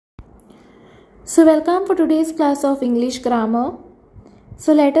So welcome for today's class of English grammar.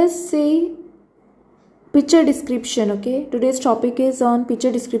 So let us see picture description. Okay, today's topic is on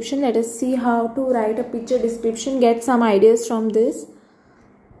picture description. Let us see how to write a picture description, get some ideas from this.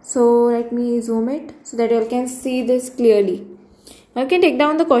 So let me zoom it so that you can see this clearly. Now you can take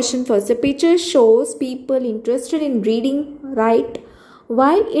down the question first. The picture shows people interested in reading, right?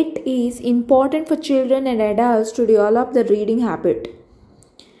 Why it is important for children and adults to develop the reading habit.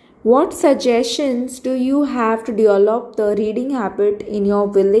 What suggestions do you have to develop the reading habit in your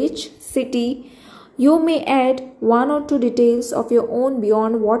village, city? You may add one or two details of your own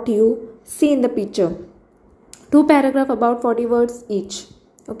beyond what you see in the picture. 2 paragraphs about 40 words each.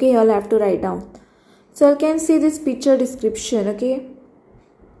 Okay, you'll have to write down. So you can see this picture description. Okay,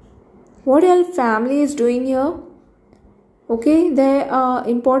 what your family is doing here? Okay, they are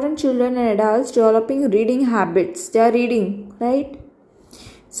important children and adults developing reading habits. They are reading, right?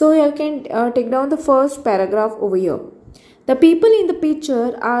 So you can take down the first paragraph over here. The people in the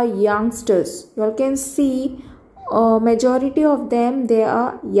picture are youngsters. You can see majority of them, they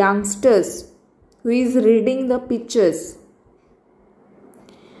are youngsters who is reading the pictures.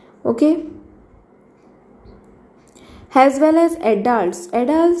 Okay. As well as adults.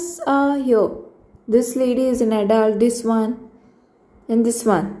 Adults are here. This lady is an adult, this one and this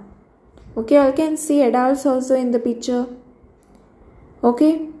one. Okay, you can see adults also in the picture.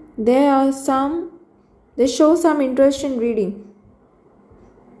 Okay, they show some interest in reading.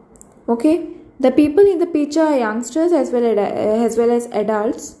 Okay, the people in the picture are youngsters as well as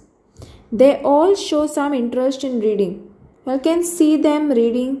adults. They all show some interest in reading. You can see them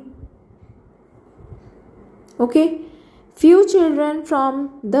reading. Okay, few children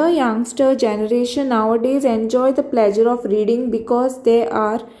from the youngster generation nowadays enjoy the pleasure of reading because they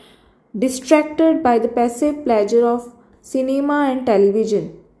are distracted by the passive pleasure of cinema and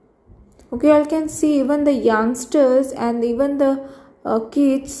television. Okay, you can see even the youngsters and even the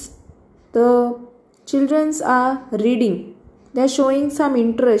kids, the children are reading. They are showing some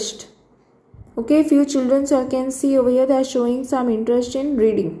interest. Okay, few children you can see over here, they are showing some interest in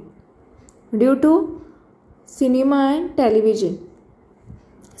reading due to cinema and television.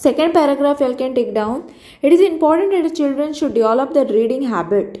 Second paragraph you can take down. It is important that the children should develop the reading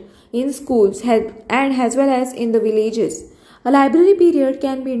habit in schools and as well as in the villages. A library period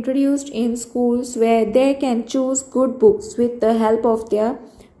can be introduced in schools where they can choose good books with the help of their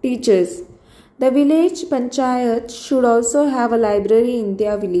teachers. The village panchayat should also have a library in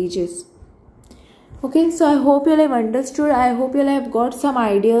their villages. Okay, so I hope you have understood. I hope you have got some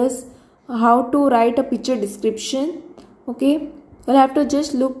ideas how to write a picture description. Okay, you'll have to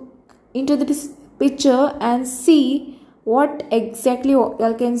just look into the picture and see what exactly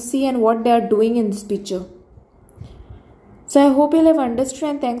you can see and what they are doing in this picture. So I hope you have understood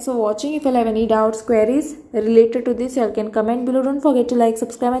and thanks for watching. If you have any doubts, queries related to this, you can comment below. Don't forget to like,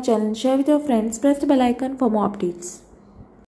 subscribe my channel and share with your friends. Press the bell icon for more updates.